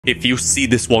If you see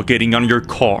this while getting on your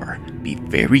car, be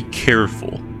very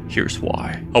careful. Here's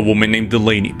why. A woman named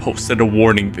Delaney posted a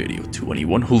warning video to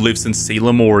anyone who lives in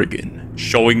Salem, Oregon,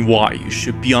 showing why you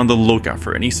should be on the lookout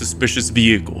for any suspicious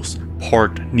vehicles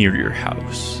parked near your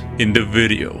house. In the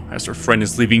video, as her friend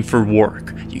is leaving for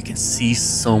work, you can see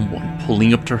someone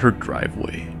pulling up to her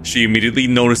driveway. She immediately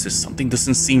notices something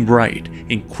doesn't seem right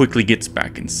and quickly gets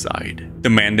back inside. The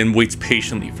man then waits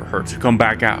patiently for her to come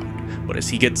back out, but as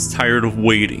he gets tired of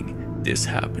waiting, this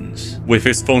happens. With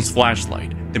his phone's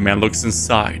flashlight, the man looks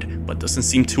inside, but doesn't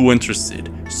seem too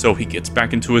interested, so he gets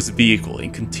back into his vehicle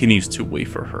and continues to wait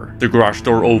for her. The garage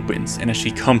door opens, and as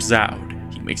she comes out,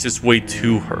 he makes his way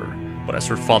to her, but as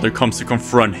her father comes to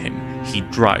confront him, he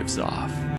drives off.